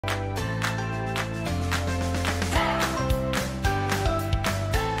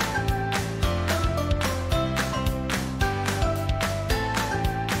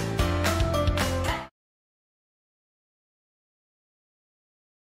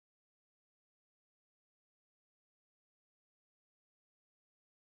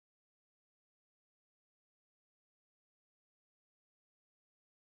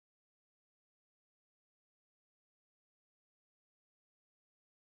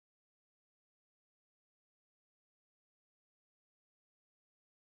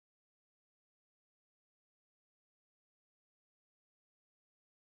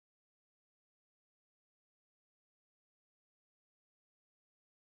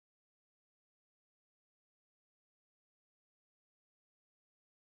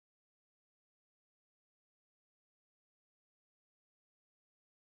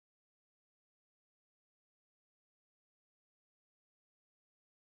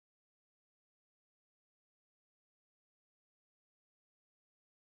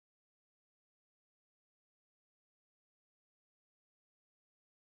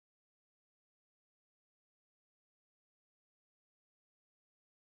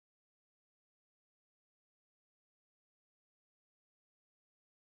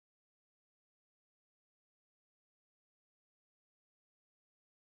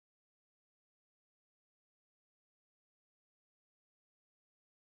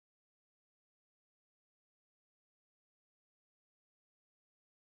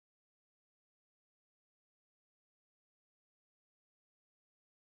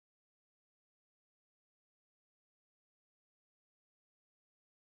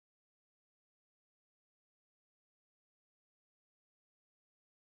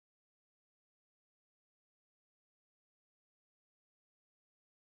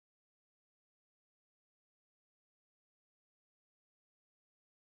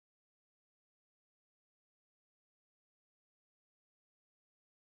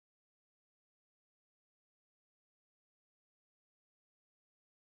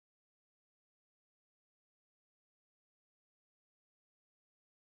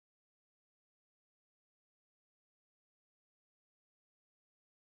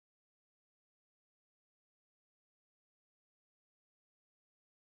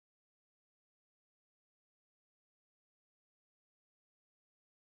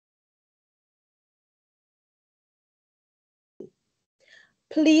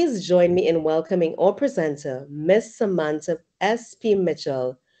Please join me in welcoming our presenter, Miss Samantha S. P.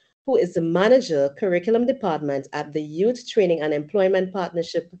 Mitchell, who is the Manager, Curriculum Department at the Youth Training and Employment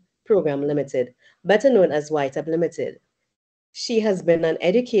Partnership Program Limited, better known as YTEP Limited. She has been an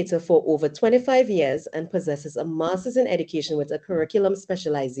educator for over 25 years and possesses a master's in education with a curriculum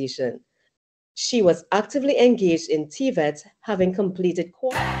specialization. She was actively engaged in TVET, having completed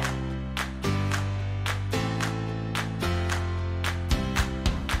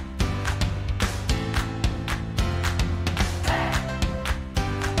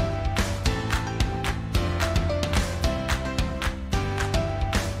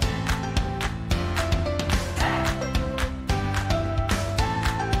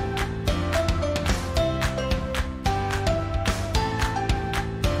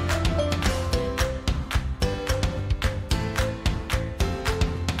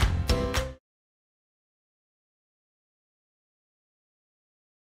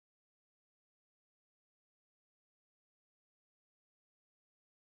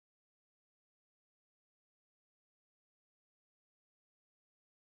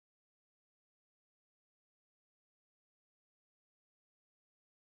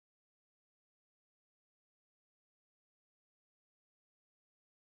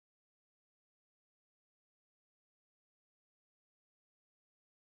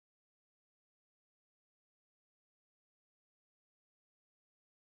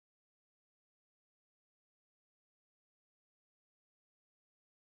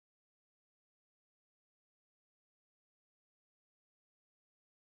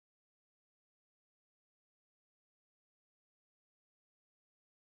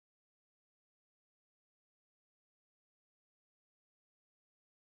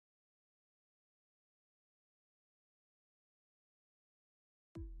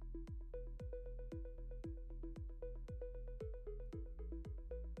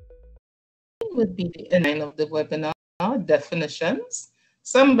would be the inline of the webinar, definitions,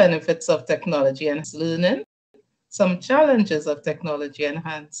 some benefits of technology-enhanced learning, some challenges of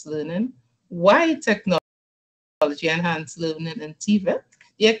technology-enhanced learning, why technology-enhanced learning in TVET,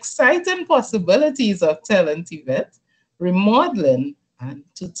 the exciting possibilities of TEL and TVET, remodeling, and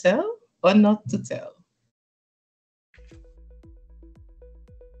to tell or not to tell.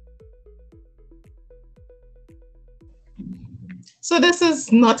 So this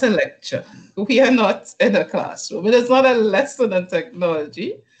is not a lecture. We are not in a classroom. It is not a lesson in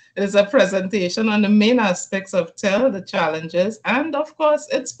technology. It is a presentation on the main aspects of TEL, the challenges, and of course,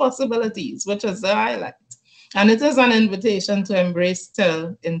 its possibilities, which is the highlight. And it is an invitation to embrace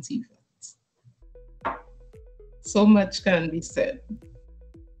TEL in TVET. So much can be said.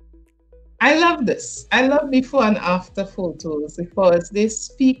 I love this. I love before and after photos because they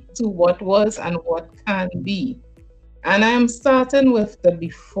speak to what was and what can be. And I am starting with the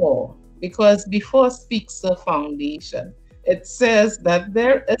before, because before speaks the foundation. It says that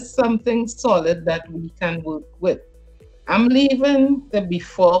there is something solid that we can work with. I'm leaving the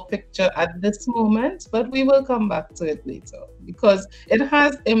before picture at this moment, but we will come back to it later because it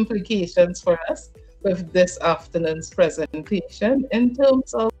has implications for us with this afternoon's presentation in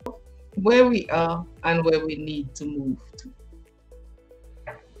terms of where we are and where we need to move to.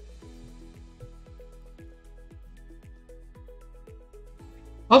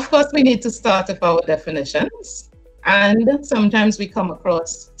 Of course, we need to start with our definitions. And sometimes we come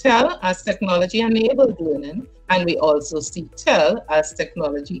across TEL as technology-enabled learning, and we also see TEL as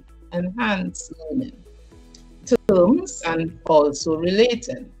technology-enhanced learning. Terms and also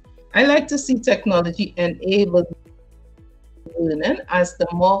related. I like to see technology-enabled learning as the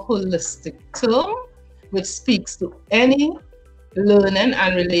more holistic term, which speaks to any learning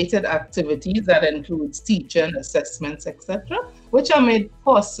and related activities that includes teaching, assessments, etc., which are made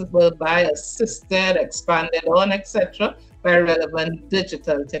possible by assisted, expanded on, etc., by relevant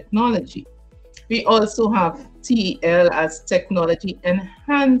digital technology. We also have TEL as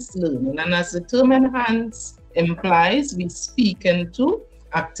technology-enhanced learning, and as the term enhance implies, we speak into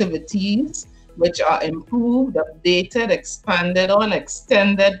activities which are improved, updated, expanded on,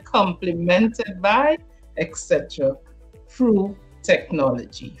 extended, complemented by, etc., through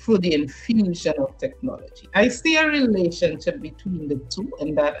technology, through the infusion of technology. I see a relationship between the two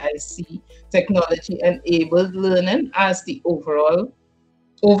in that I see technology-enabled learning as the overall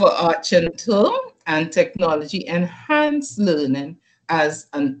overarching term and technology-enhanced learning as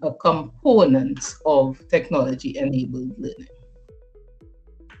a component of technology-enabled learning.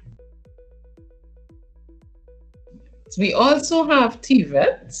 So we also have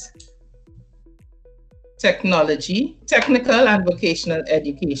TVET, technical and vocational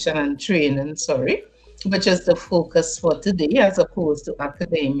education and training, which is the focus for today as opposed to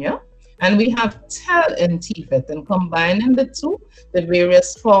academia. And we have TEL in TVET, and combining the two, the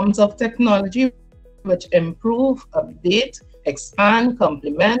various forms of technology which improve, update, expand,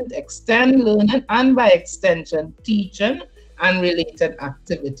 complement, extend learning, and by extension, teaching and related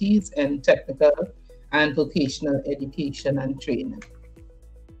activities in technical and vocational education and training.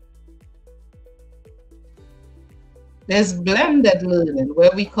 There's blended learning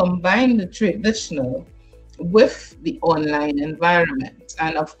where we combine the traditional with the online environment.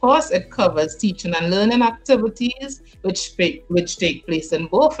 And of course, it covers teaching and learning activities which take place in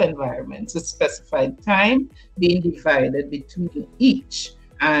both environments, a specified time being divided between each.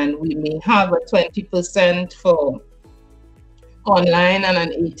 And we may have a 20% for online and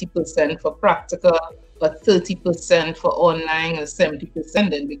an 80% for practical, but 30% for online and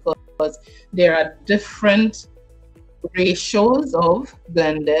 70% in, because there are different ratios of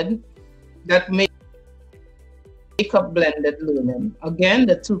blended that make up blended learning. Again,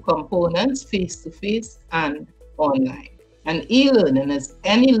 the two components, face-to-face and online. And e-learning is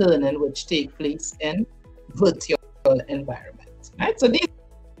any learning which takes place in virtual environment. Right? So these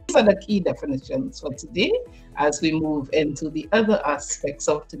are the key definitions for today as we move into the other aspects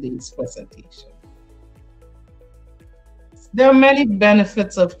of today's presentation. There are many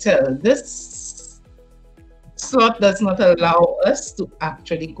benefits of TEL. This slot does not allow us to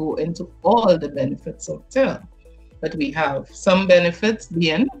actually go into all the benefits of TEL. But we have some benefits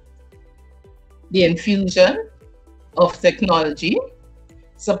being the infusion of technology,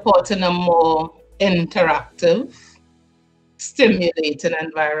 supporting a more interactive, stimulating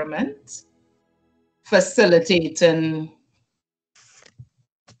environment,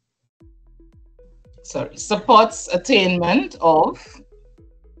 supports attainment of,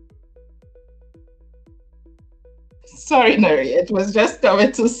 Neri, it was just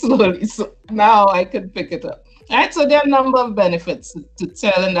coming too slowly, so now I could pick it up. Right, so there are a number of benefits to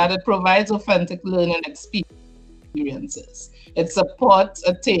TEL in that it provides authentic learning experiences. It supports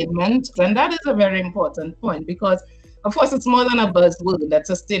attainment, and that is a very important point because, of course, it's more than a buzzword that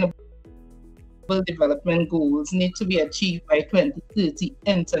sustainable development goals need to be achieved by 2030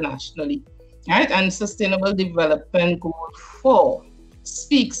 internationally. Right, and Sustainable Development Goal 4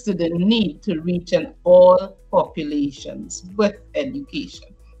 speaks to the need to reach an all populations with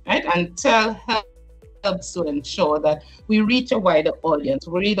education. Right, and TEL helps to ensure that we reach a wider audience.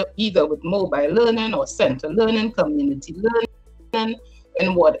 We're either with mobile learning or center learning, community learning,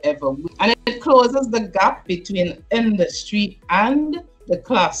 and whatever. And it closes the gap between industry and the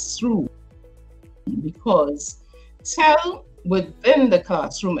classroom, because TEL within the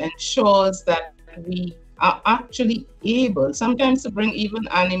classroom ensures that we are actually able sometimes to bring even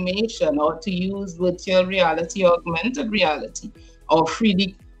animation or to use virtual reality, augmented reality, or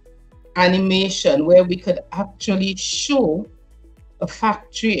 3D animation where we could actually show a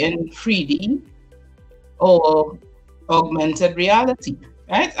factory in 3D or augmented reality,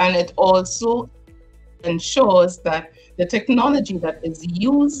 right? And it also ensures that the technology that is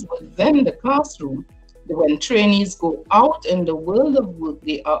used within the classroom, when trainees go out in the world of work,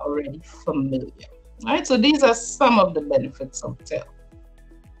 they are already familiar, right? So these are some of the benefits of TEL.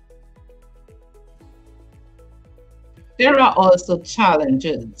 There are also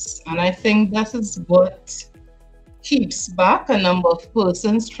challenges, and I think that is what keeps back a number of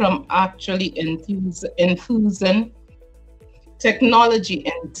persons from actually infusing technology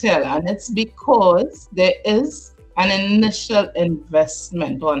in TEL, and it's because there is an initial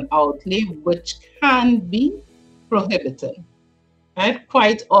investment or an outlay which can be prohibited. Right?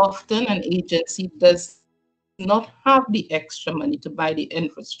 Quite often, an agency does not have the extra money to buy the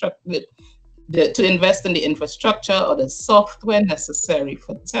infrastructure, to invest in the infrastructure or the software necessary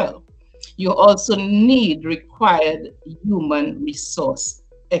for TEL. You also need required human resource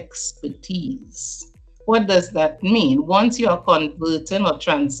expertise. What does that mean? Once you are converting or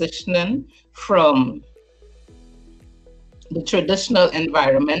transitioning from the traditional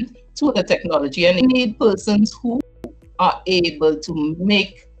environment to the technology, and you need persons who are able to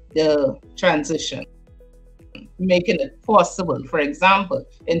make the transition, making it possible. For example,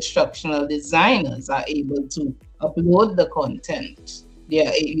 instructional designers are able to upload the content.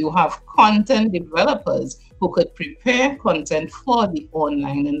 You have content developers who could prepare content for the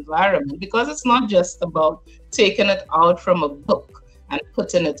online environment, because it's not just about taking it out from a book and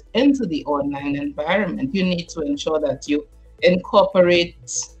putting it into the online environment. You need to ensure that you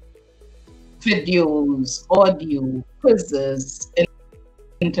incorporate videos, audio, quizzes,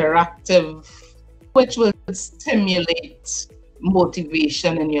 interactive, which will stimulate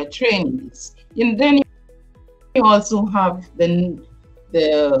motivation in your trainees. And then you also have the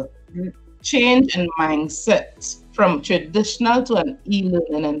change in mindset from traditional to an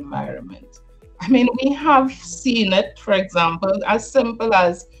e-learning environment. I mean, we have seen it, for example, as simple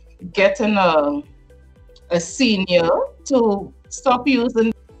as getting a senior to stop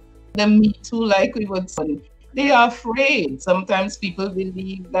using the Me Too like we would say. They are afraid. Sometimes people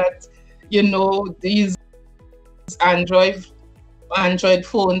believe that, you know, these Android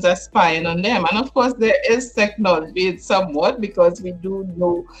phones are spying on them. And of course, there is technology, it's somewhat, because we do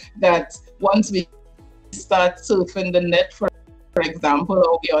know that once we start surfing the net, for example,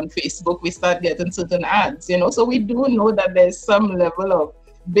 or we on Facebook, we start getting certain ads, you know. So we do know that there's some level of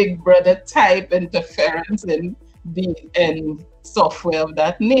big brother type interference in the software of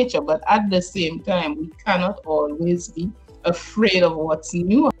that nature. But at the same time, we cannot always be afraid of what's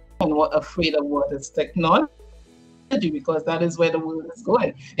new and afraid of what is technology, because that is where the world is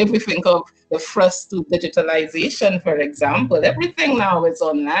going. If we think of the thrust to digitalization, for example, everything now is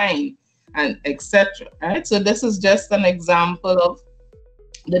online and etc. Right? So this is just an example of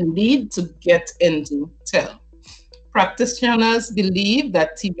the need to get into TEL. Practitioners believe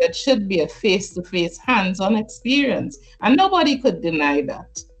that TVET should be a face-to-face, hands-on experience, and nobody could deny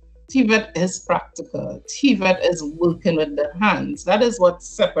that. TVET is practical. TVET is working with the hands. That is what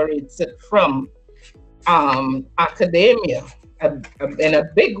separates it from academia in a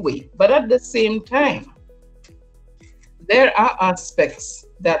big way. But at the same time, there are aspects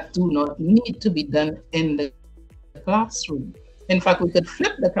that do not need to be done in the classroom. In fact, we could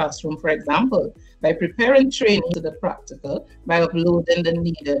flip the classroom, for example, by preparing training to the practical, by uploading the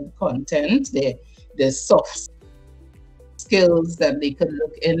needed content, the soft skills that they could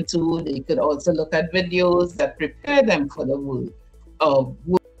look into. They could also look at videos that prepare them for the work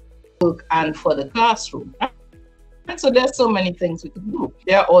and for the classroom. And so there's so many things we could do.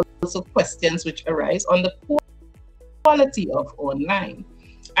 There are also questions which arise on the quality of online.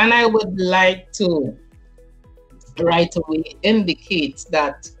 And I would like to right away indicate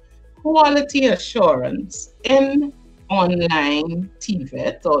that quality assurance in online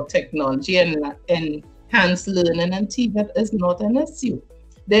TVET or technology and enhanced learning and TVET is not an issue.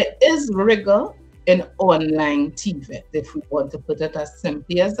 There is rigor in online TVET, if we want to put it as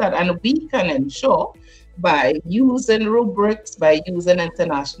simply as that. And we can ensure by using rubrics, by using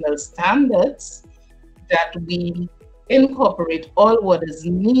international standards, that we incorporate all what is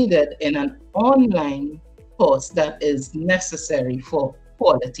needed in an online course that is necessary for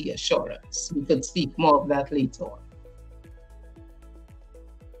quality assurance. We could speak more of that later on.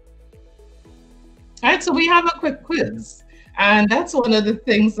 All right, so we have a quick quiz. And that's one of the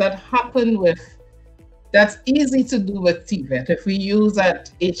things that happen that's easy to do with TVET. If we use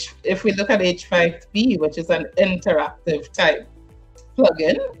if we look at H5P, which is an interactive type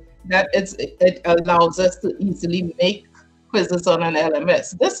plugin, that it allows us to easily make quizzes on an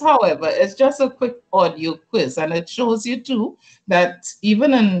LMS. This, however, is just a quick audio quiz, and it shows you too that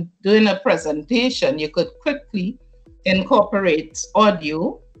even in doing a presentation, you could quickly incorporate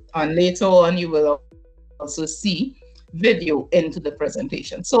audio, and later on you will also see video into the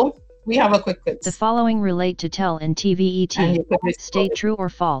presentation. So we have a quick quiz. The following relate to TEL and TVET. State true or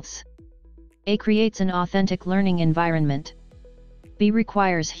false. A creates an authentic learning environment. B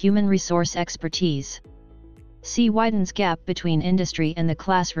requires human resource expertise. C widens gap between industry and the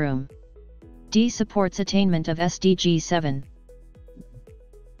classroom. D supports attainment of SDG 7.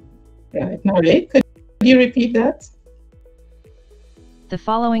 Right, now, could you repeat that? The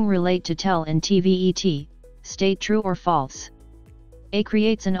following relate to TEL and TVET. State true or false. A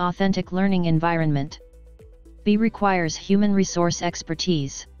creates an authentic learning environment. B requires human resource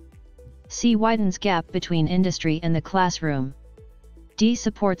expertise. C widens gap between industry and the classroom. D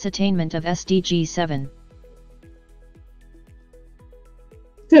supports attainment of SDG 7.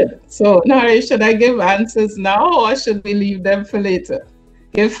 Good. So, Nari, should I give answers now or should we leave them for later?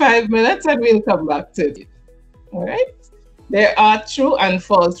 Give 5 minutes and we'll come back to you. All right? There are true and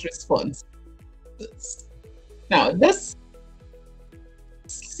false responses. Now, this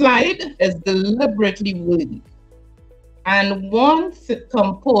slide is deliberately worded. And one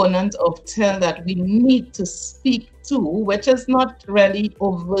component of TEL that we need to speak to, which is not really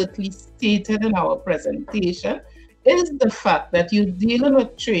overtly stated in our presentation, is the fact that you're dealing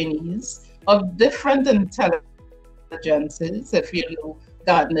with trainees of different intelligences. If you know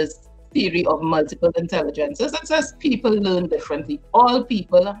Gardner's theory of multiple intelligences, it says people learn differently. All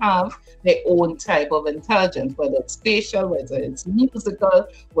people have their own type of intelligence, whether it's spatial, whether it's musical,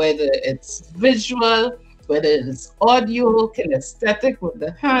 whether it's visual, whether it's audio, kinesthetic with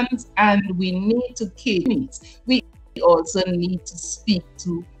the hands, and we need to cater needs. We also need to speak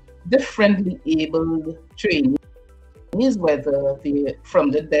to differently abled trainees whether they're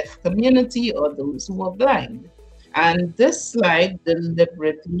from the deaf community or those who are blind. And this slide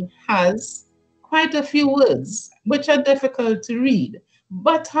deliberately has quite a few words which are difficult to read.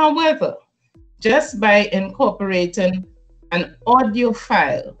 But however, just by incorporating an audio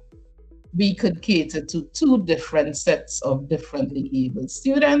file, we could cater to two different sets of differently able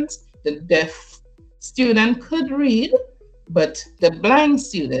students. The deaf student could read, but the blind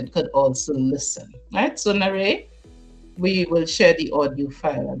student could also listen, right? So Nare, we will share the audio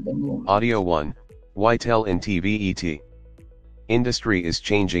file at the moment. Audio 1, Why Tell in TVET. Industry is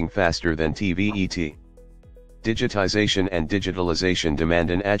changing faster than TVET. Digitization and digitalization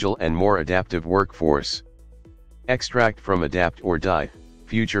demand an agile and more adaptive workforce. Extract from Adapt or Die,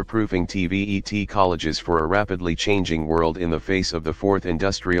 Future-Proofing TVET Colleges for a Rapidly Changing World in the Face of the Fourth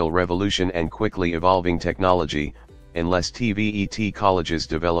Industrial Revolution and Quickly Evolving Technology. Unless TVET colleges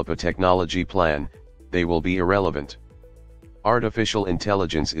develop a technology plan, they will be irrelevant. Artificial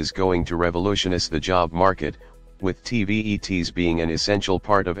intelligence is going to revolutionize the job market, with TVETs being an essential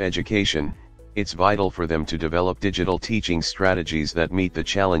part of education. It's vital for them to develop digital teaching strategies that meet the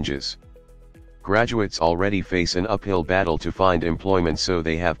challenges. Graduates already face an uphill battle to find employment, so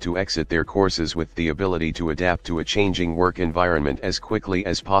they have to exit their courses with the ability to adapt to a changing work environment as quickly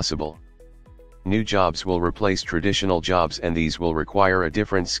as possible. New jobs will replace traditional jobs, and these will require a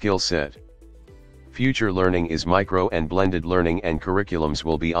different skill set. Future learning is micro and blended learning, and curriculums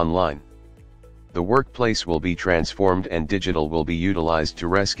will be online. The workplace will be transformed and digital will be utilized to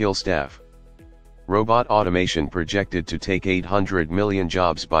reskill staff. Robot automation projected to take 800 million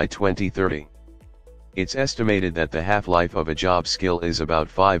jobs by 2030. It's estimated that the half-life of a job skill is about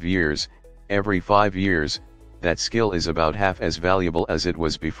 5 years. Every 5 years, that skill is about half as valuable as it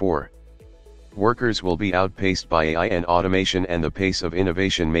was before. Workers will be outpaced by AI and automation, and the pace of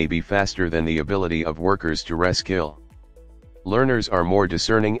innovation may be faster than the ability of workers to reskill. Learners are more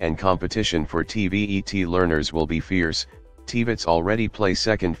discerning, and competition for TVET learners will be fierce. TVETs already play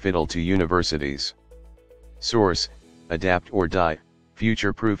second fiddle to universities. Source: Adapt or Die,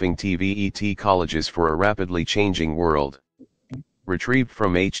 Future-Proofing TVET Colleges for a Rapidly Changing World. Retrieved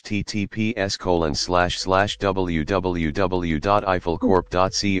from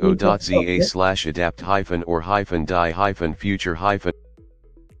https://www.eiffelcorp.co.za/adapt-or-die-future-.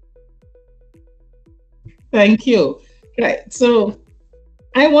 Thank you. Right, so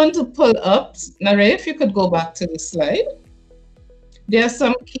I want to pull up, Nare, if you could go back to the slide. There are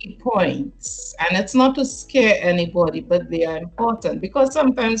some key points, and it's not to scare anybody, but they are important, because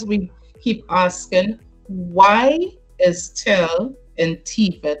sometimes we keep asking, why is TEL in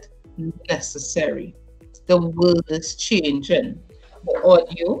TVET necessary? The world is changing. The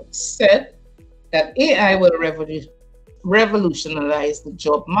audio said that AI will revolutionize the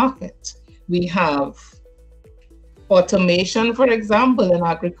job market. We have automation, for example, in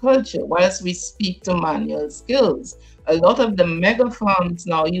agriculture. Whilst we speak to manual skills, a lot of the mega farms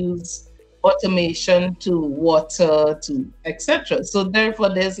now use automation to water, to etc. So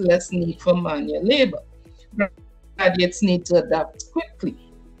therefore, there's less need for manual labor. Graduates need to adapt quickly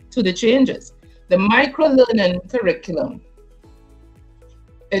to the changes. The micro-learning curriculum,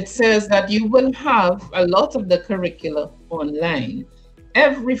 it says that you will have a lot of the curricula online.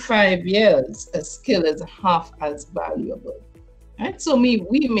 Every 5 years, a skill is half as valuable. Right? So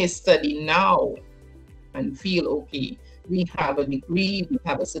we may study now and feel okay. We have a degree, we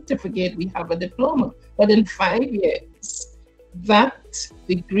have a certificate, we have a diploma. But in 5 years, that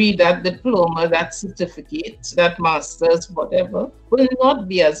degree, that diploma, that certificate, that master's, whatever, will not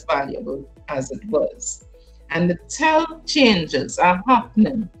be as valuable as it was. And the TEL changes are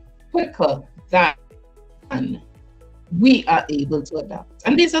happening quicker than we are able to adapt.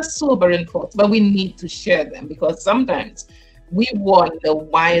 And these are sobering thoughts, but we need to share them, because sometimes we wonder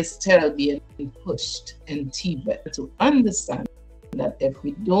why is TEL being pushed in TVET, to understand that if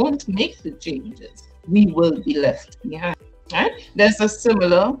we don't make the changes, we will be left behind. Right? There's a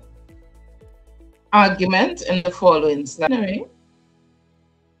similar argument in the following slide.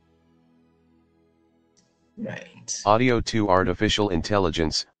 Right. Audio 2. Artificial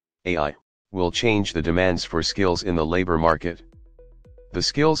intelligence, AI, will change the demands for skills in the labor market. The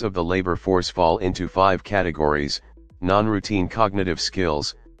skills of the labor force fall into 5 categories: non-routine cognitive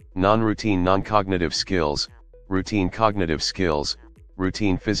skills, non-routine non-cognitive skills, routine cognitive skills,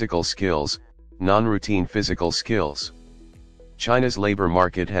 routine physical skills, non-routine physical skills. China's labor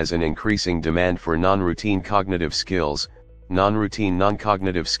market has an increasing demand for non-routine cognitive skills, non-routine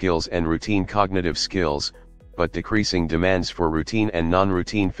non-cognitive skills and routine cognitive skills, but decreasing demands for routine and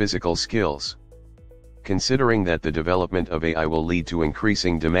non-routine physical skills. Considering that the development of AI will lead to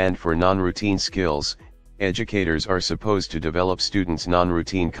increasing demand for non-routine skills, Educators are supposed to develop students'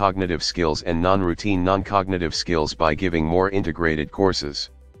 non-routine cognitive skills and non-routine non-cognitive skills by giving more integrated courses.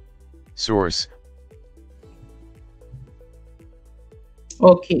 Source.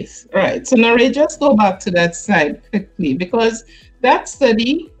 Okay, right. So now just go back to that slide quickly, because that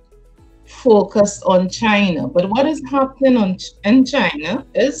study focused on China. But what is happening in China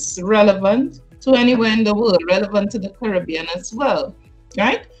is relevant to anywhere in the world, relevant to the Caribbean as well,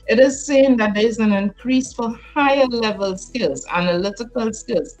 right? It is saying that there is an increase for higher level skills, analytical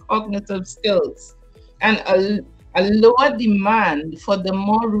skills, cognitive skills, and a lower demand for the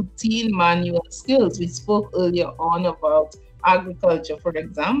more routine manual skills. We spoke earlier on about agriculture, for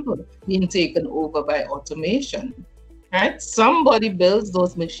example, being taken over by automation, right? Somebody builds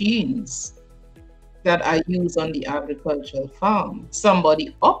those machines that are used on the agricultural farm.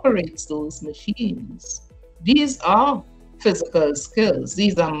 Somebody operates those machines. These are physical skills.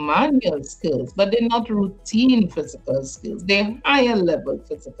 These are manual skills, but they're not routine physical skills. They're higher level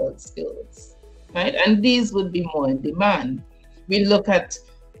physical skills, right? And these would be more in demand. We look at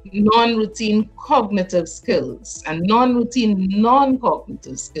non-routine cognitive skills and non-routine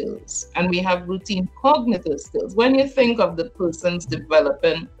non-cognitive skills, and we have routine cognitive skills. When you think of the persons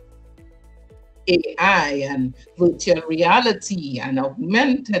developing AI and virtual reality and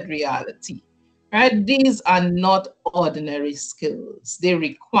augmented reality, right? These are not ordinary skills. They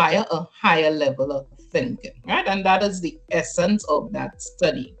require a higher level of thinking, right? And that is the essence of that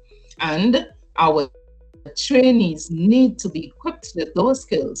study. And our trainees need to be equipped with those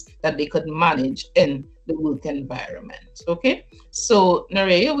skills that they could manage in the work environment, okay? So,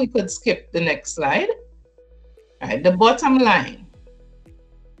 Nerea, we could skip the next slide. All right, the bottom line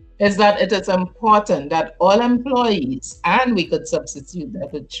is that it is important that all employees, and we could substitute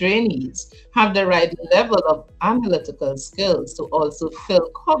that with trainees, have the right level of analytical skills to also fill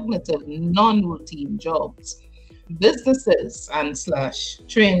cognitive non-routine jobs. Businesses and /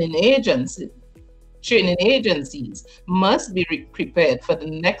 training agencies must be prepared for the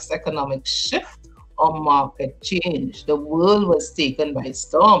next economic shift or market change. The world was taken by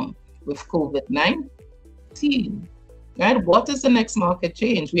storm with COVID-19. Right? What is the next market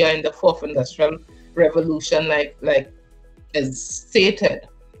change? We are in the fourth industrial revolution, like is stated.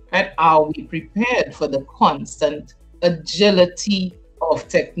 Right? Are we prepared for the constant agility of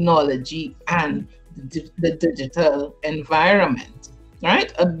technology and the digital environment?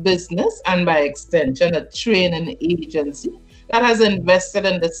 Right? A business, and by extension, a training agency that has invested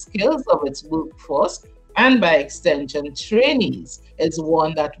in the skills of its workforce, and by extension, trainees, is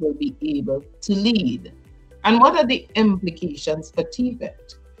one that will be able to lead. And what are the implications for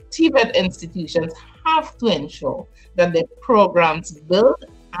TVET? TVET institutions have to ensure that their programs build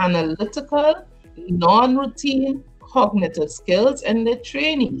analytical, non-routine cognitive skills in their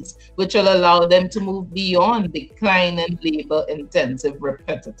trainees, which will allow them to move beyond declining labor-intensive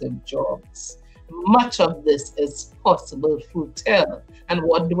repetitive jobs. Much of this is possible through TEL. And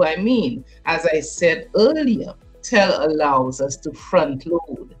what do I mean? As I said earlier, TEL allows us to front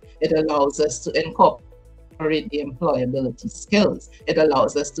load. It allows us to incorporate the employability skills. It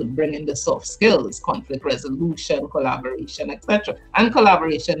allows us to bring in the soft skills, conflict resolution, collaboration, etc. And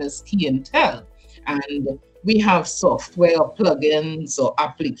collaboration is key in TEL. And we have software or plugins or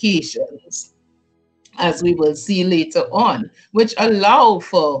applications, as we will see later on, which allow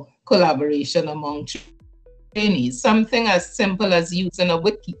for collaboration among trainees. Something as simple as using a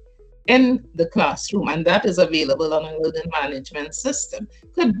wiki in the classroom, and that is available on a learning management system,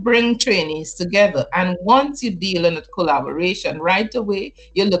 could bring trainees together. And once you're dealing with collaboration, right away,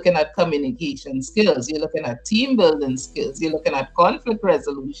 you're looking at communication skills, you're looking at team building skills, you're looking at conflict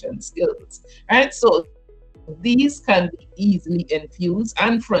resolution skills, right? So these can be easily infused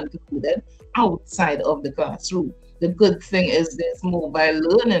and front-loaded outside of the classroom. The good thing is there's mobile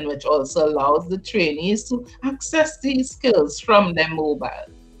learning, which also allows the trainees to access these skills from their mobile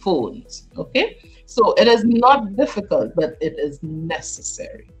phones, okay? So it is not difficult, but it is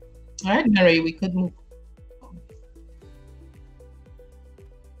necessary. All right, Mary, we could move on.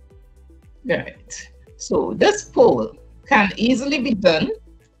 Right, so this poll can easily be done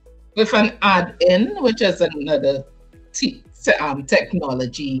with an add-in, which is another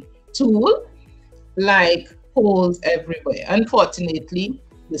technology tool, like polls everywhere. Unfortunately,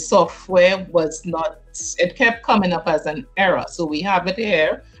 the software was not, it kept coming up as an error. So we have it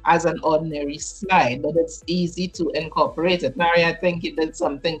here as an ordinary slide, but it's easy to incorporate it. Mary, I think you did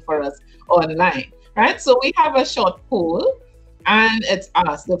something for us online, right? So we have a short poll, and it's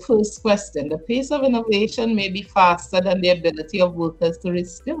asked the first question: the pace of innovation may be faster than the ability of workers to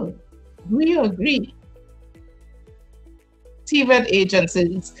reskill. Do you agree? TVET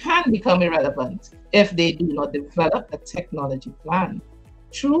agencies can become irrelevant if they do not develop a technology plan.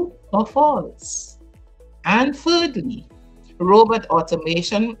 True or false? And thirdly, robot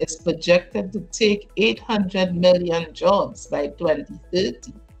automation is projected to take 800 million jobs by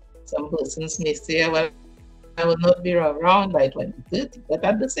 2030. Some persons may say, well, I will not be around by 2030, but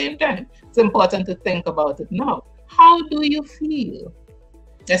at the same time, it's important to think about it now. How do you feel?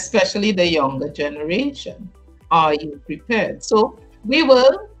 Especially the younger generation. Are you prepared? So we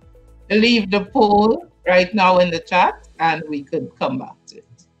will leave the poll right now in the chat and we could come back to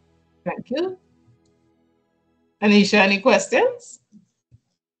it. Thank you. Anisha, any questions?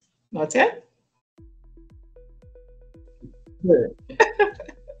 Not yet? Good.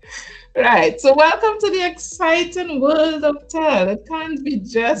 Right, so welcome to the exciting world of TEL. It can't be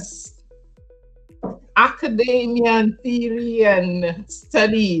just academia and theory and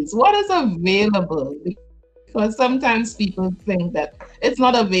studies. What is available? Because sometimes people think that it's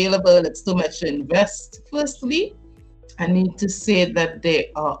not available, it's too much to invest. Firstly, I need to say that there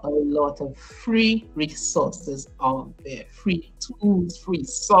are a lot of free resources out there, free tools, free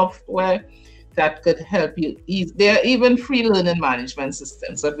software that could help you. There are even free learning management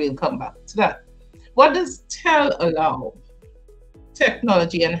systems, but we'll come back to that. What does TEL allow?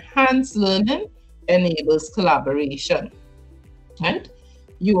 Technology enhanced learning enables collaboration, right?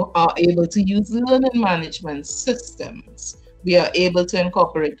 You are able to use learning management systems. We are able to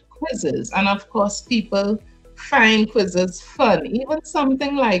incorporate quizzes, and of course, people find quizzes fun. Even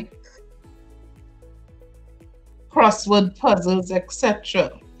something like crossword puzzles,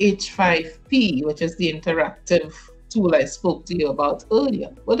 etc. H5P, which is the interactive tool I spoke to you about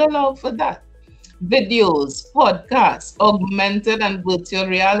earlier, would allow for that. Videos, podcasts, augmented and virtual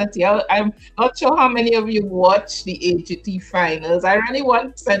reality. I'm not sure how many of you watch the AGT finals. I really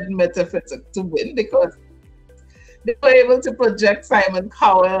want St. Metaphysics to win because they were able to project Simon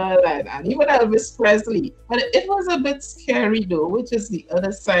Cowell and even Elvis Presley. But it was a bit scary though, which is the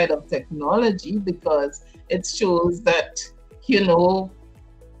other side of technology, because it shows that, you know,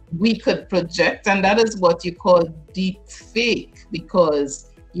 we could project, and that is what you call deep fake,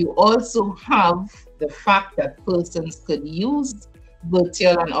 because you also have the fact that persons could use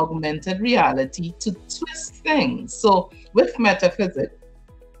virtual and augmented reality to twist things. So with metaphysics,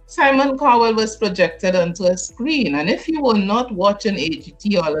 Simon Cowell was projected onto a screen, and if you were not watching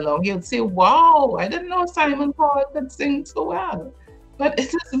AGT all along, you'd say, wow, I didn't know Simon Cowell could sing so well. But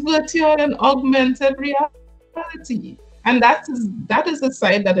it is virtual and augmented reality. And that is a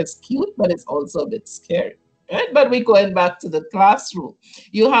side that is cute, but it's also a bit scary. Right? But we're going back to the classroom.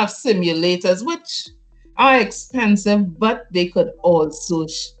 You have simulators, which are expensive, but they could also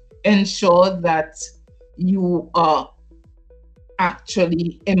ensure that you are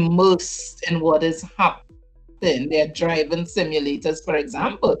actually immersed in what is happening. They're driving simulators, for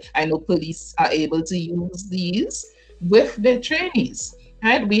example. I know police are able to use these with their trainees.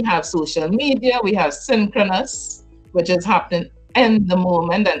 Right? We have social media, we have synchronous, which is happening in the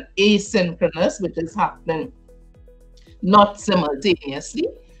moment, and asynchronous, which is happening not simultaneously.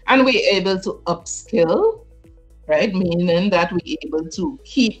 And we're able to upskill, right? Meaning that we're able to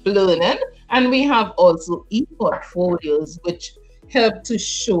keep learning. And we have also e-portfolios, which help to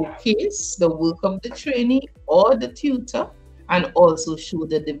showcase the work of the trainee or the tutor, and also show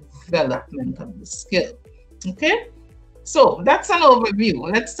the development of the skill. Okay, so that's an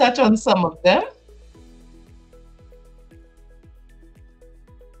overview. Let's touch on some of them.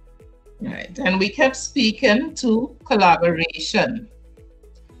 Right, and we kept speaking to collaboration.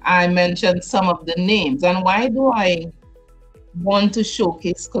 I mentioned some of the names, and why do I want to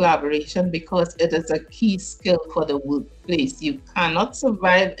showcase collaboration? Because it is a key skill for the workplace. You cannot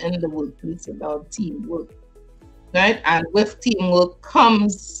survive in the workplace without teamwork, right? And with teamwork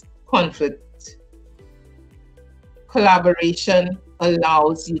comes conflict. Collaboration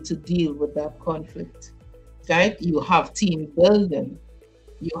allows you to deal with that conflict, right? You have team building.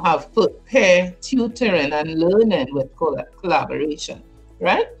 You have pair tutoring and learning with collaboration,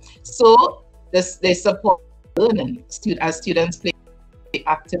 right? So they support learning as students play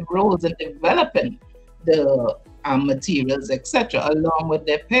active roles in developing the materials, etc., along with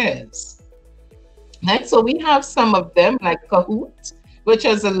their peers. Right? So we have some of them like Kahoot, which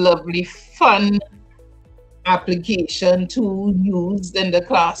is a lovely, fun application to use in the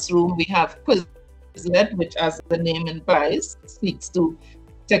classroom. We have Quizlet, which, as the name implies, speaks to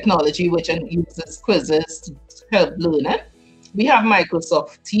technology, which uses quizzes to help learning. We have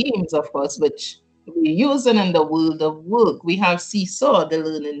Microsoft Teams, of course, which we're using in the world of work. We have Seesaw, the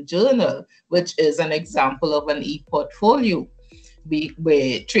learning journal, which is an example of an e-portfolio.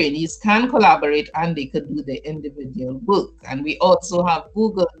 where trainees can collaborate and they could do their individual work. And we also have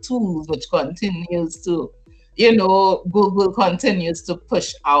Google Tools, which continues to, Google continues to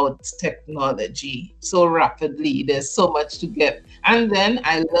push out technology so rapidly. There's so much to get. And then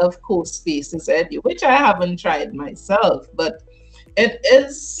I love CoSpaces Edu, which I haven't tried myself, but it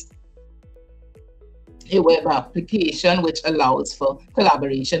is a web application which allows for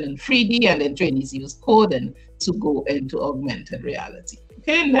collaboration in 3D, and then trainees use coding to go into augmented reality.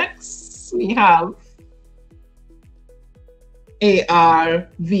 Okay, next we have AR,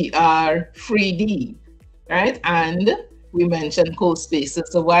 VR, 3D, right? And we mentioned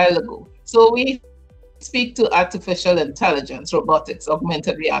CoSpaces a while ago. So we speak to artificial intelligence, robotics,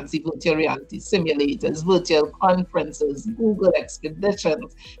 augmented reality, virtual reality, simulators, virtual conferences, Google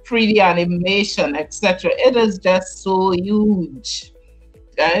expeditions, 3D animation, etc. It is just so huge,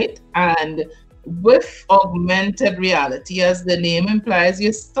 right? And with augmented reality, as the name implies,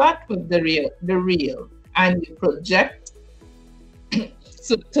 you start with the real, and you project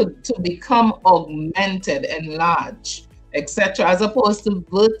to become augmented, enlarged, etc., as opposed to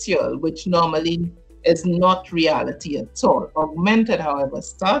virtual, which normally is not reality at all. Augmented, however,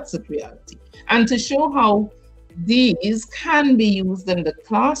 starts with reality. And to show how these can be used in the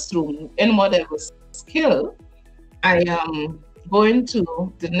classroom in whatever skill, I am going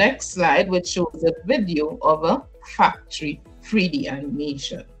to the next slide, which shows a video of a factory 3D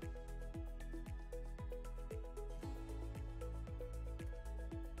animation.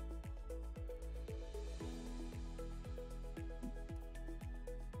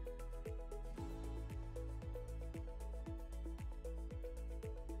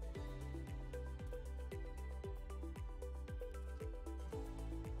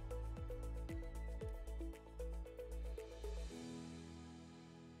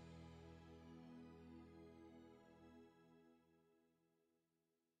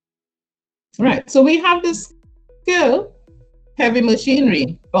 Right, so we have this skill, heavy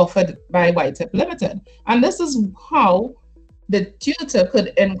machinery, offered by UWIOC Limited. And this is how the tutor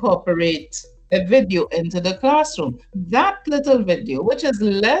could incorporate a video into the classroom. That little video, which is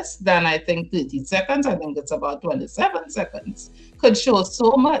less than, I think, 30 seconds, I think it's about 27 seconds, could show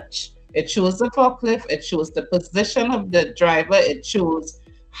so much. It shows the forklift, it shows the position of the driver, it shows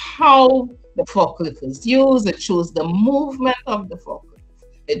how the forklift is used, it shows the movement of the forklift.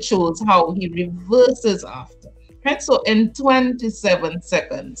 It shows how he reverses after, right? So in 27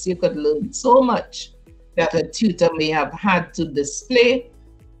 seconds, you could learn so much that a tutor may have had to display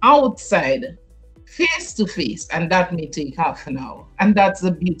outside, face to face, and that may take half an hour. And that's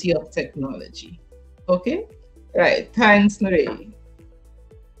the beauty of technology, okay? Right, thanks, Marie.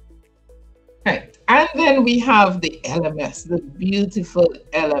 Right, and then we have the LMS, the beautiful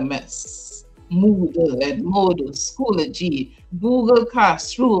LMS. Moodle, Edmodo, Schoology, Google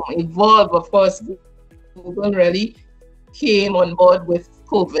Classroom, Evolve. Of course, Google really came on board with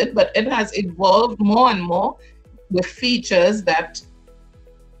COVID, but it has evolved more and more with features that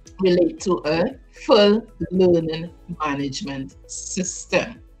relate to a full learning management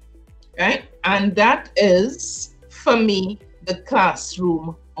system, right? And that is, for me, the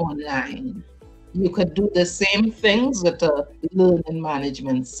classroom online. You could do the same things with a learning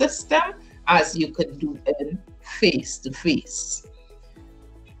management system as you could do in face-to-face.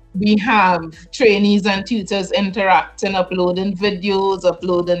 We have trainees and tutors interacting, uploading videos,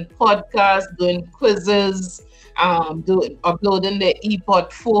 uploading podcasts, doing quizzes, uploading their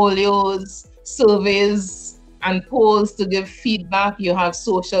e-portfolios, surveys and polls to give feedback. You have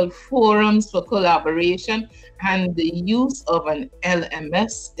social forums for collaboration, and the use of an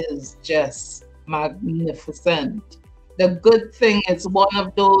LMS is just magnificent. The good thing is one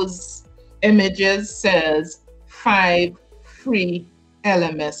of those images says 5 free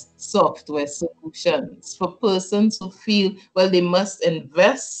LMS software solutions for persons who feel, well, they must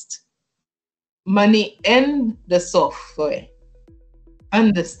invest money in the software.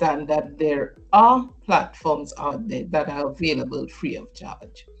 Understand that there are platforms out there that are available free of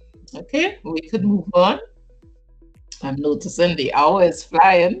charge. Okay, we could move on. I'm noticing the hour is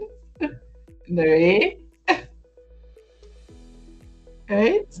flying. Right?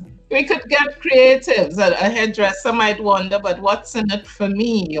 Right? We could get creatives. A hairdresser might wonder, but what's in it for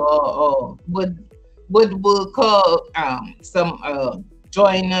me? Or woodworker, some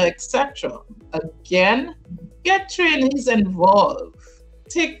joiner, etc. Again, get trainees involved.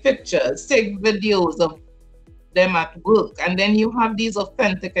 Take pictures, take videos of them at work, and then you have these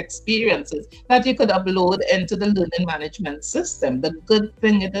authentic experiences that you could upload into the learning management system. The good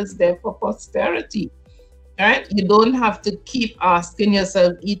thing, it is there for posterity. right? You don't have to keep asking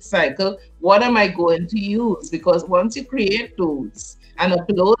yourself each cycle, what am I going to use? Because once you create those and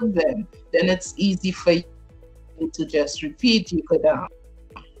upload them, then it's easy for you to just repeat. You could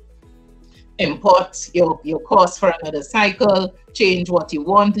import your course for another cycle, change what you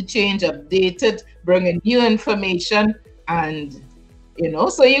want to change, update it, bring in new information, and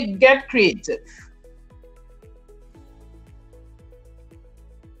so you get creative.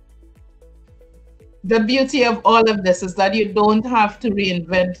 The beauty of all of this is that you don't have to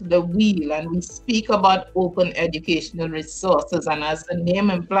reinvent the wheel, and we speak about open educational resources, and as the name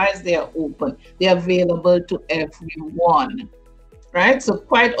implies, they are open. They are available to everyone, right? So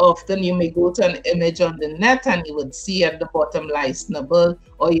quite often you may go to an image on the net and you would see at the bottom licenable,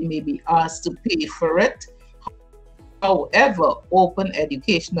 or you may be asked to pay for it. However, open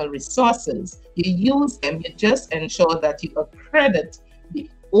educational resources, you use them, you just ensure that you accredit the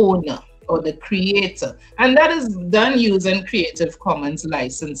owner or the creator. And that is done using Creative Commons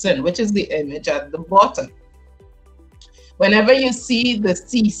licensing, which is the image at the bottom. Whenever you see the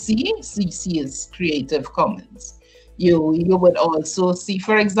CC is Creative Commons. You would also see,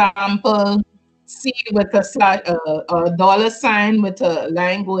 for example, C with a dollar sign with a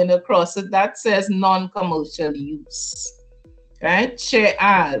line going across it, that says non-commercial use. Right? Share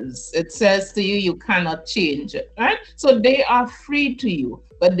as, it says to you, you cannot change it, right? So they are free to you,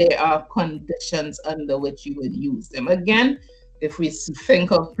 but there are conditions under which you would use them. Again, if we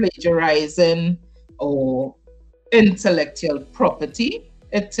think of plagiarizing or intellectual property,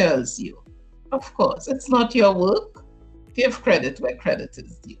 it tells you, of course, it's not your work. Give credit where credit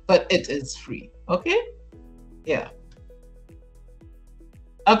is due, but it is free, okay? Yeah.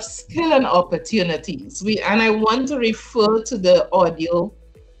 Upskilling opportunities. And I want to refer to the audio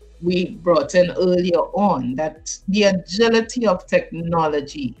we brought in earlier on, that the agility of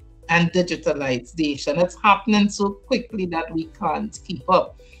technology and digitalization, it's happening so quickly that we can't keep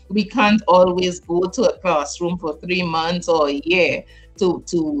up. We can't always go to a classroom for 3 months or a year to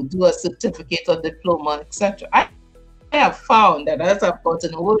do a certificate or diploma, etc. I have found that as I've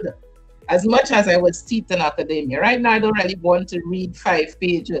gotten older, as much as I was steeped in academia, right now I don't really want to read 5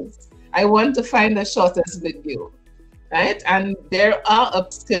 pages. I want to find the shortest video, right? And there are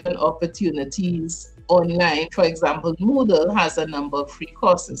upskilling opportunities online. For example, Moodle has a number of free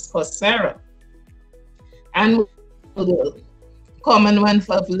courses, Coursera and Moodle, Commonwealth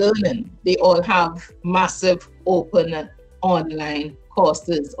of Learning. They all have massive open online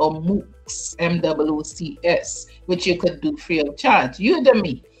courses, or MOOCs, MOOCs, which you could do free of charge.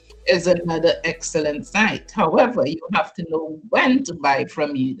 Udemy is another excellent site. However, you have to know when to buy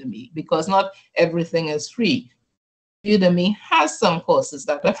from Udemy, because not everything is free. Udemy has some courses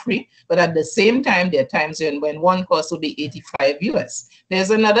that are free, but at the same time, there are times when one course will be 85 US. There's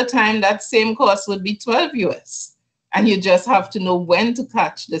another time that same course would be 12 US. And you just have to know when to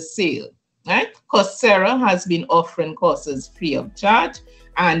catch the sale, right? Coursera has been offering courses free of charge.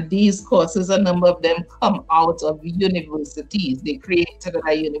 And these courses, a number of them come out of universities. They created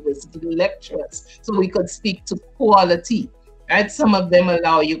by university lecturers, so we could speak to quality, right? Some of them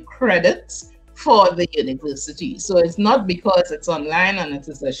allow you credits for the university. So it's not because it's online and it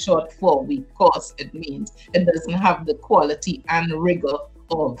is a short 4-week course, it means it doesn't have the quality and rigor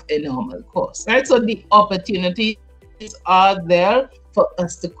of a normal course, right? So the opportunities are there for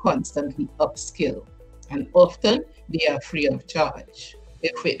us to constantly upskill, and often they are free of charge.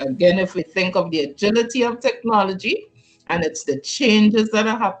 If we think of the agility of technology, and it's the changes that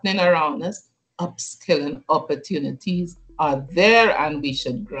are happening around us, upskilling opportunities are there and we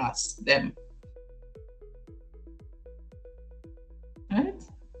should grasp them. Right?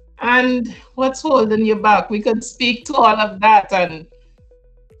 And what's holding you back? We could speak to all of that and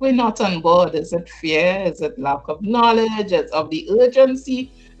we're not on board. Is it fear? Is it lack of knowledge? Is it of the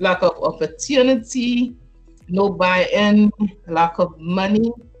urgency? Lack of opportunity? No buy-in, lack of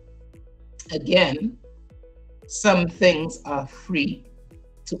money? Again, some things are free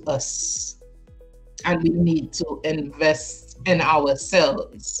to us, and we need to invest in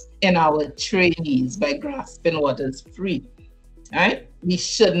ourselves, in our trainees, by grasping what is free, right? We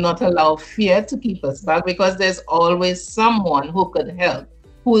should not allow fear to keep us back, because there's always someone who could help,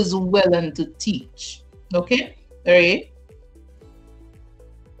 who is willing to teach, okay? All right.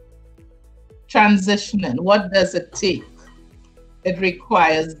 Transitioning, what does it take? It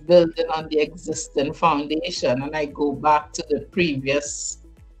requires building on the existing foundation. And I go back to the previous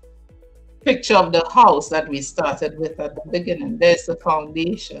picture of the house that we started with at the beginning. There's the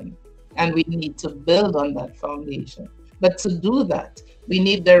foundation, and we need to build on that foundation. But to do that, we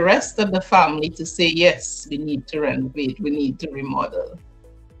need the rest of the family to say, yes, we need to renovate, we need to remodel.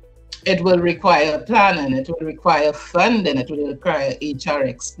 It will require planning, it will require funding, it will require HR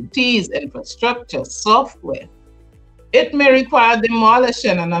expertise, infrastructure, software. It may require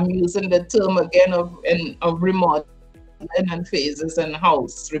demolition, and I'm using the term again of remodeling and phases and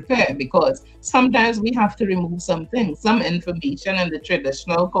house repair, because sometimes we have to remove some things. Some information in the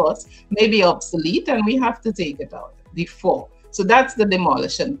traditional course may be obsolete and we have to take it out before. So that's the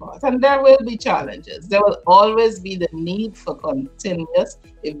demolition part. And there will be challenges. There will always be the need for continuous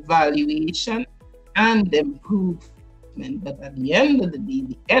evaluation and improvement. But at the end of the day,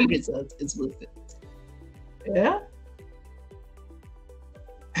 the end result is worth it. Yeah.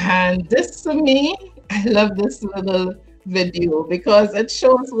 And this, to me, I love this little video because it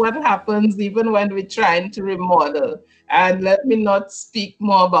shows what happens even when we're trying to remodel. And let me not speak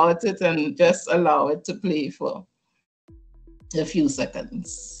more about it and just allow it to play for a few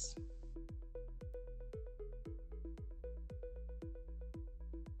seconds.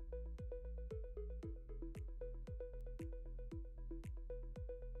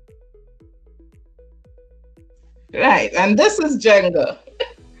 Right, and this is Jenga.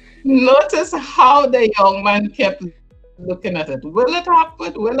 Notice how the young man kept looking at it. Will it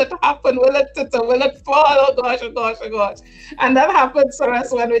happen? Will it happen? Will it titter? Will it fall? Oh gosh, oh gosh, oh gosh. And that happens for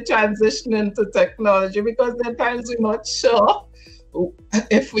us when we transition into technology, because there are times we're not sure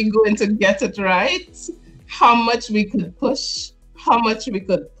if we're going to get it right, how much we could push, how much we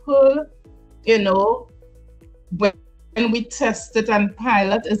could pull, you know, when we test it and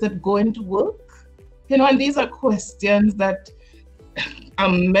pilot, is it going to work? You know, and these are questions that are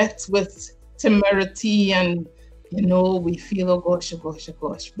met with temerity, and you know, we feel, oh gosh, oh gosh, oh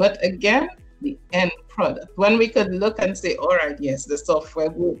gosh. But again, the end product, when we could look and say, all right, yes, the software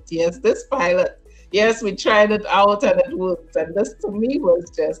worked. Yes, this pilot, yes, we tried it out and it worked. And this to me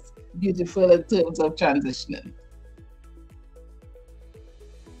was just beautiful in terms of transitioning.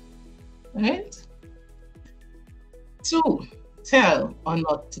 Right? 2, tell or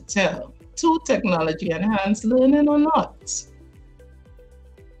not to tell. 2, technology enhanced learning or not.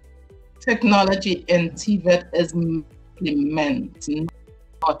 Technology in TVET is implement,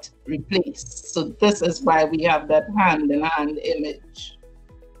 not replace. So this is why we have that hand-in-hand image.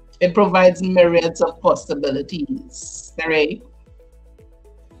 It provides myriads of possibilities, right?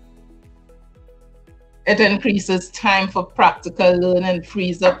 It increases time for practical learning,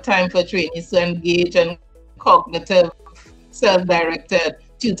 frees up time for trainees to engage in cognitive, self-directed,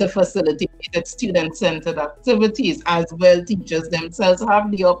 tutor-facilitated, student-centered activities. As well, teachers themselves have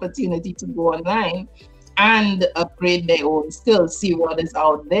the opportunity to go online and upgrade their own skills, see what is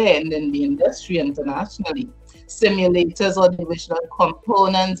out there and in the industry internationally. Simulators or divisional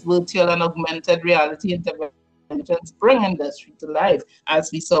components, virtual and augmented reality interventions bring industry to life,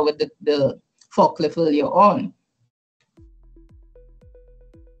 as we saw with the forklift earlier on.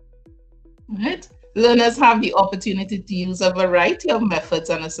 Right? Learners have the opportunity to use a variety of methods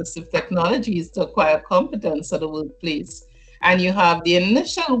and assistive technologies to acquire competence for the workplace. And you have the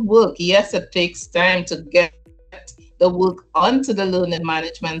initial work. Yes, it takes time to get the work onto the learning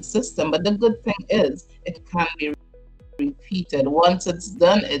management system, but the good thing is it can be repeated. Once it's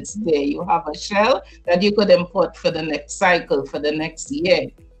done, it's there. You have a shell that you could import for the next cycle, for the next year.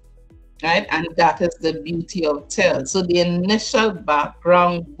 Right? And that is the beauty of TEL. So the initial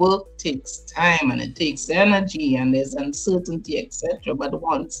background work takes time and it takes energy and there's uncertainty, etc. But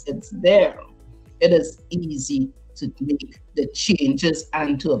once it's there, it is easy to make the changes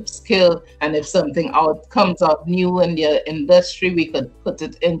and to upskill. And if something comes out new in the industry, we could put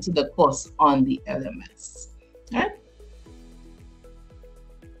it into the course on the LMS. Right?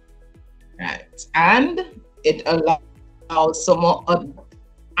 Right. And it allows some more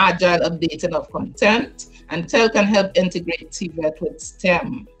agile updating of content, and TEL can help integrate TVET with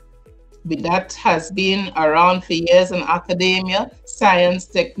STEM. That has been around for years in academia: science,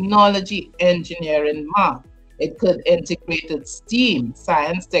 technology, engineering, math. It could integrate with STEAM: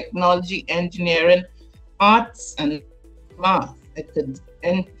 science, technology, engineering, arts, and math.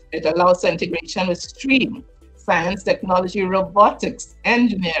 It allows integration with STREAM: science, technology, robotics,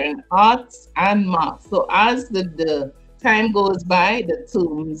 engineering, arts, and math. So as the time goes by, the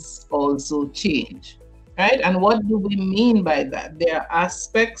terms also change, right? And what do we mean by that? There are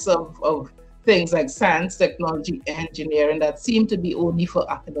aspects of things like science, technology, engineering that seem to be only for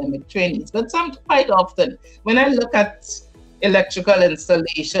academic trainees. But quite often, when I look at electrical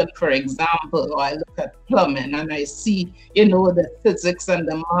installation, for example, or I look at plumbing and I see, you know, the physics and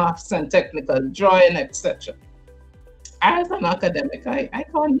the maths and technical drawing, etc. As an academic, I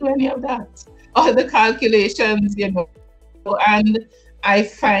can't do any of that. All the calculations, you know, and I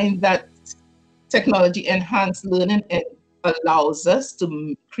find that technology enhanced learning allows us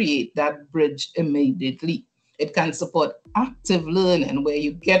to create that bridge immediately. It can support active learning where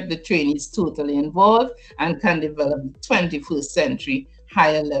you get the trainees totally involved and can develop 21st century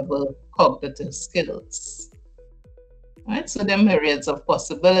higher level cognitive skills. Right? So there are myriads of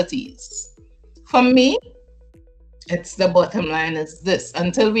possibilities. For me, it's the bottom line is this: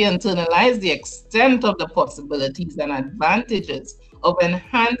 until we internalize the extent of the possibilities and advantages of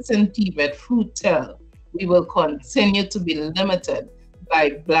enhancing TVET through TEL, we will continue to be limited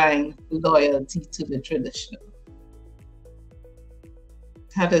by blind loyalty to the traditional.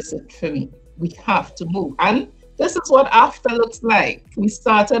 That is it for me. We have to move. And this is what after looks like. We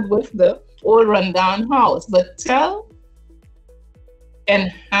started with the old rundown house, but TEL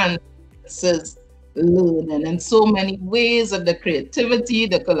enhances learning in so many ways, of the creativity,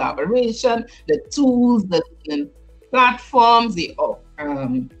 the collaboration, the tools, the learning platforms, the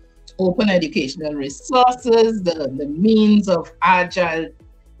open educational resources, the means of agile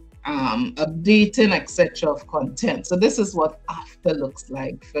updating, etc. of content. So this is what after looks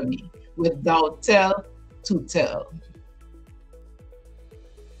like for me, without TEL to TEL.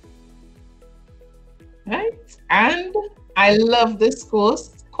 Right? And I love this quote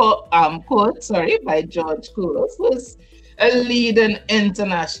by George Couros, who is a leading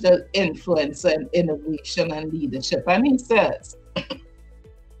international influencer in innovation and leadership. And he says,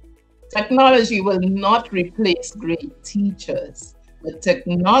 technology will not replace great teachers, but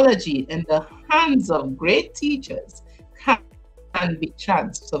technology in the hands of great teachers can be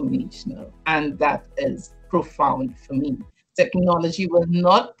transformational. And that is profound for me. Technology will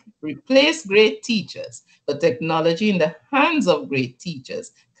not replace great teachers, but technology in the hands of great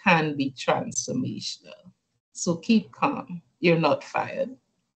teachers can be transformational. So keep calm. You're not fired.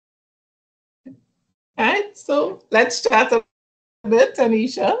 All right, so let's chat a bit.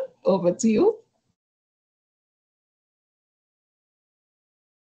 Tanisha, over to you.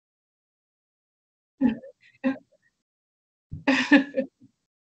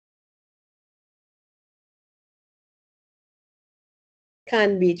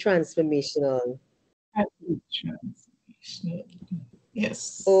 Can be transformational. Can be transformational.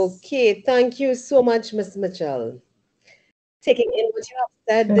 Yes. Okay, thank you so much, Ms. Mitchell. Taking in what you have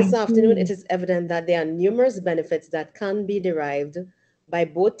said this afternoon, it is evident that there are numerous benefits that can be derived by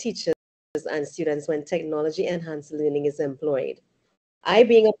both teachers and students when technology-enhanced learning is employed. I,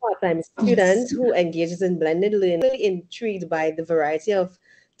 being a part-time student who engages in blended learning, really intrigued by the variety of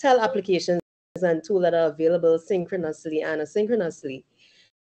TEL applications and tools that are available synchronously and asynchronously.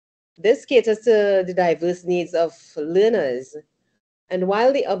 This caters to the diverse needs of learners. And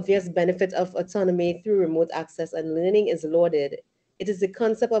while the obvious benefit of autonomy through remote access and learning is lauded, it is the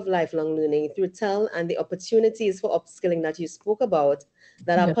concept of lifelong learning through TEL and the opportunities for upskilling that you spoke about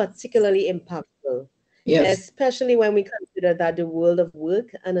that are particularly impactful. Yes. Especially when we consider that the world of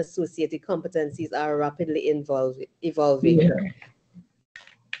work and associated competencies are rapidly evolving. Yeah.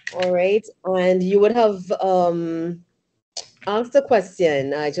 All right. And you would have asked a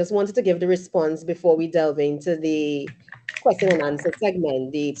question. I just wanted to give the response before we delve into the question and answer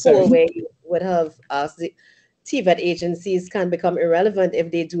segment. The poll where you would have asked the TVET agencies can become irrelevant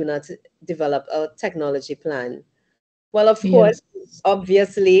if they do not develop a technology plan. Well, of course,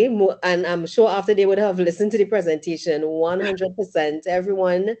 obviously, and I'm sure after they would have listened to the presentation, 100%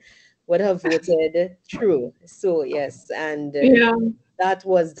 everyone would have voted true. So yes, and that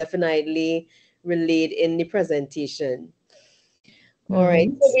was definitely relayed in the presentation. All right,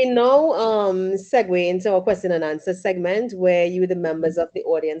 so we now segue into our question and answer segment where you, the members of the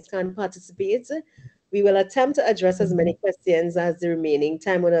audience, can participate. We will attempt to address as many questions as the remaining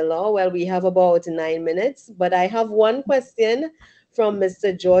time will allow. Well, we have about 9 minutes, but I have one question from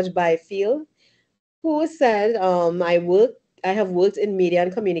Mr. George Byfield, who said, I have worked in media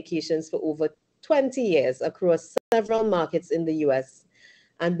and communications for over 20 years across several markets in the US,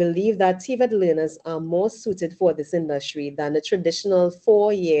 and believe that TVET learners are more suited for this industry than the traditional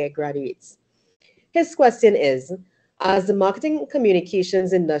 4-year graduates. His question is, as the marketing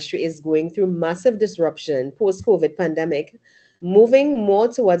communications industry is going through massive disruption post-COVID pandemic, moving more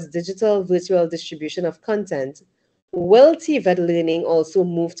towards digital virtual distribution of content, will TVET learning also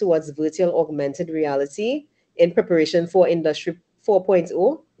move towards virtual augmented reality in preparation for Industry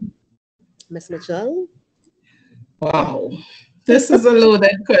 4.0? Ms. Mitchell? Wow. This is a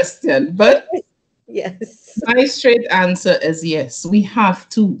loaded question, but yes, my straight answer is yes. We have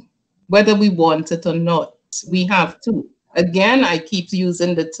to, whether we want it or not. We have to. Again, I keep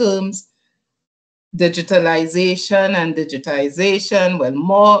using the terms digitalization and digitization. Well,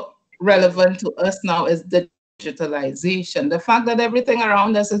 more relevant to us now is digitalization. The fact that everything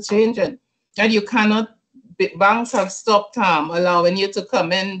around us is changing, and you cannot banks have stopped allowing you to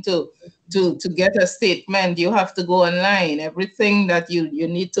come in to get a statement. You have to go online. Everything that you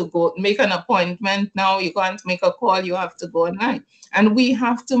need to go make an appointment now. You can't make a call. You have to go online. And we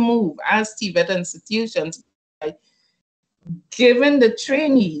have to move as TVET institutions by giving the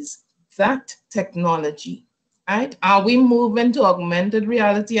trainees that technology. Right? Are we moving to augmented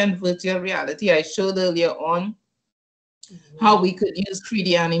reality and virtual reality? I showed earlier on how we could use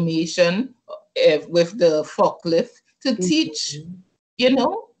 3D animation with the forklift to teach,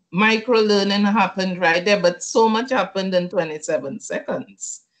 micro learning happened right there, but so much happened in 27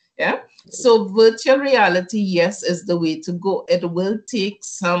 seconds. Yeah. So virtual reality, yes, is the way to go. It will take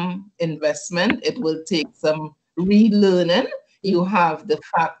some investment. It will take some relearning. You have the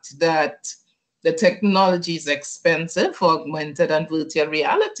fact that the technology is expensive for augmented and virtual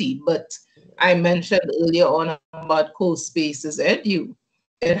reality, but I mentioned earlier on about CoSpaces Edu.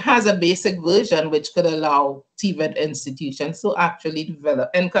 It has a basic version which could allow TVET institutions to actually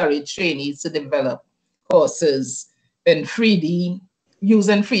encourage trainees to develop courses in 3D,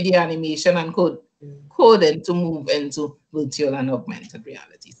 using 3D animation and coding to move into virtual and augmented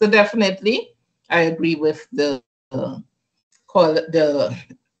reality. So definitely, I agree with the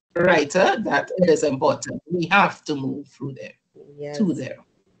writer that it is important. We have to move through there, to there.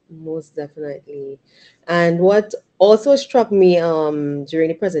 Most definitely. And what also struck me during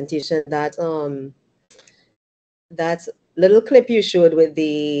the presentation, that that little clip you showed with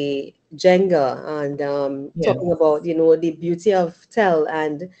the Jenga and talking about, the beauty of TEL,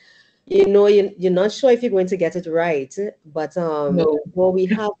 and you're not sure if you're going to get it right, but well, we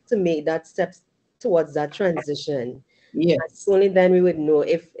have to make that step towards that transition. Yes. Only then we would know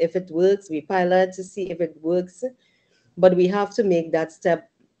if it works. We pilot to see if it works, but we have to make that step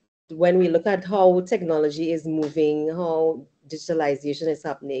when we look at how technology is moving, how digitalization is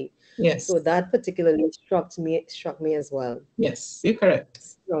happening. Yes. So that particularly struck me as well. Yes, you're correct.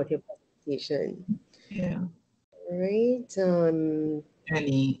 Throughout your presentation. Yeah. Right.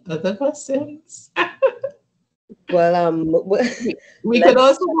 Any other questions? Well, we could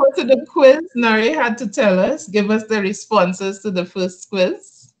also go to the quiz. Nari had to tell us, give us the responses to the first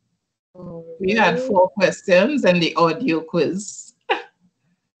quiz. We had 4 questions and the audio quiz.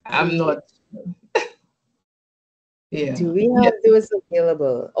 I'm not sure. Yeah. Do we have those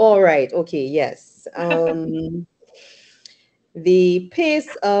available? All right. Okay. Yes. The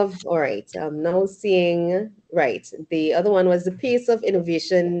pace of, all right, I'm now seeing, right. The other one was the pace of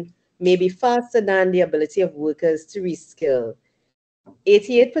innovation may be faster than the ability of workers to reskill.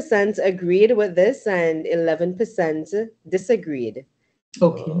 88% agreed with this and 11% disagreed.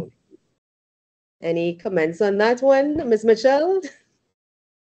 Okay. Any comments on that one, Ms. Michelle?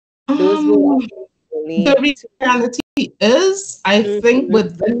 Those were only the reality is, I think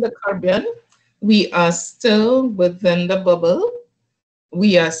within the Caribbean, we are still within the bubble.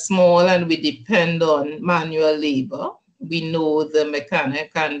 We are small and we depend on manual labor. We know the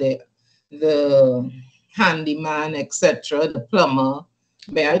mechanic and the handyman, etc., the plumber.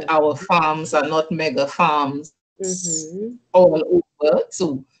 Right? Our farms are not mega farms all over.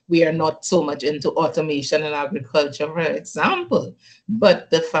 So we are not so much into automation and agriculture, for example.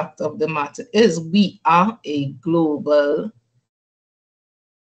 But the fact of the matter is we are a global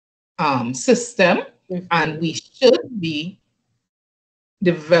system, and we should be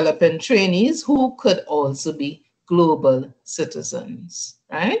developing trainees who could also be global citizens,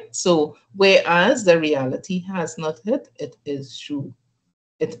 right? So whereas the reality has not hit, it is true.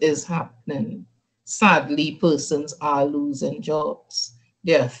 It is happening. Sadly, persons are losing jobs.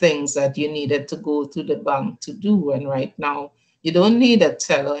 There are things that you needed to go to the bank to do, and right now you don't need a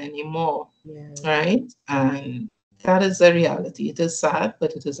teller anymore, right? And that is a reality. It is sad,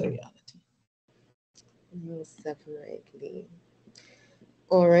 but it is a reality. Most definitely.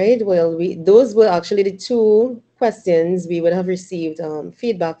 All right. Well, those were actually the 2 questions we would have received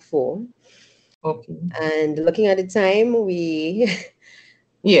feedback for. Okay. And looking at the time, we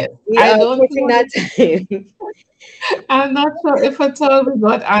we are putting that time. I'm not sure if at all we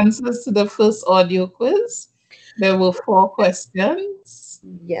got answers to the first audio quiz. There were 4 questions.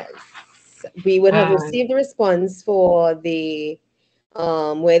 Yes. We would have received a response for the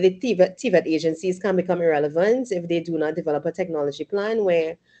where the TVET agencies can become irrelevant if they do not develop a technology plan,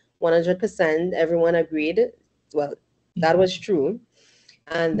 where 100% everyone agreed. Well, that was true.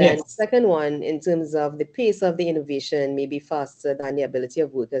 And then second one, in terms of the pace of the innovation may be faster than the ability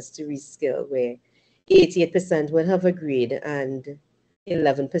of workers to reskill, where 88% would have agreed and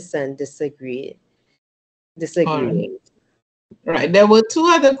 11% disagreeing. Right. There were 2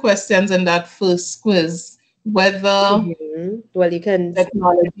 other questions in that first quiz whether Well, you can.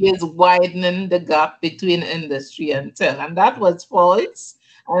 technology is widening the gap between industry and TEL, and that was false.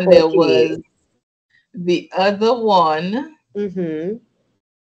 And there was Okay. the other one. Mm-hmm.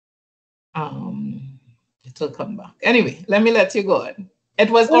 It will come back. Anyway, let me let you go on. It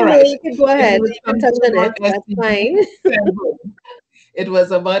was No, all no, right. you can go It ahead. was You can touch something on about it. That's SDG fine. 7. It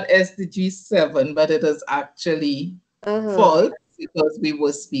was about SDG 7, but it is actually Uh-huh. false because we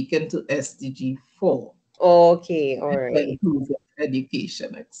were speaking to SDG 4, Okay, all right. inclusive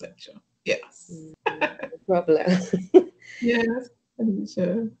education, etc. Yes. No problem. Yes,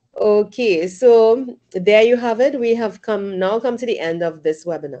 Alicia. Okay, so there you have it. We have come to the end of this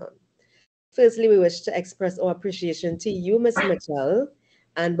webinar. Firstly, we wish to express our appreciation to you, Ms. Mitchell,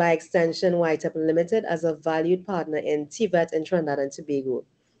 and by extension, White Limited as a valued partner in TVET in Trinidad and Tobago.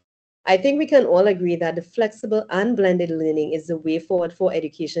 I think we can all agree that the flexible and blended learning is the way forward for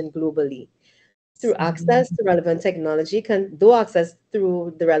education globally. Through access to relevant technology can, though access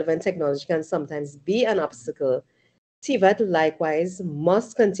through the relevant technology can sometimes be an obstacle, TVET likewise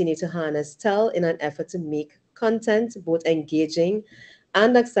must continue to harness TEL in an effort to make content both engaging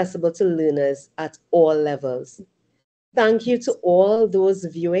and accessible to learners at all levels. Thank you to all those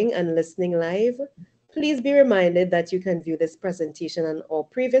viewing and listening live. Please be reminded that you can view this presentation and all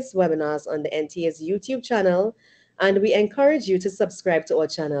previous webinars on the NTA's YouTube channel, and we encourage you to subscribe to our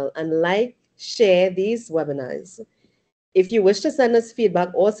channel and like, share these webinars. If you wish to send us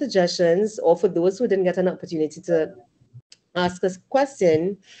feedback or suggestions, or for those who didn't get an opportunity to ask us a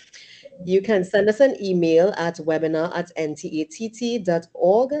question, you can send us an email at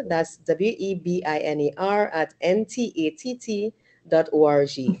webinar@ntatt.org. That's WEBINAR at ntatt.org.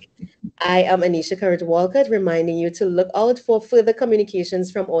 I am Anisha Currit Walcott, reminding you to look out for further communications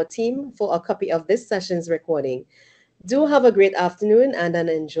from our team for a copy of this session's recording. Do have a great afternoon and an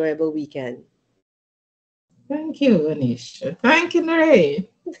enjoyable weekend. Thank you, Anisha. Thank you, Ray.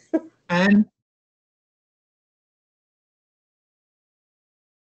 And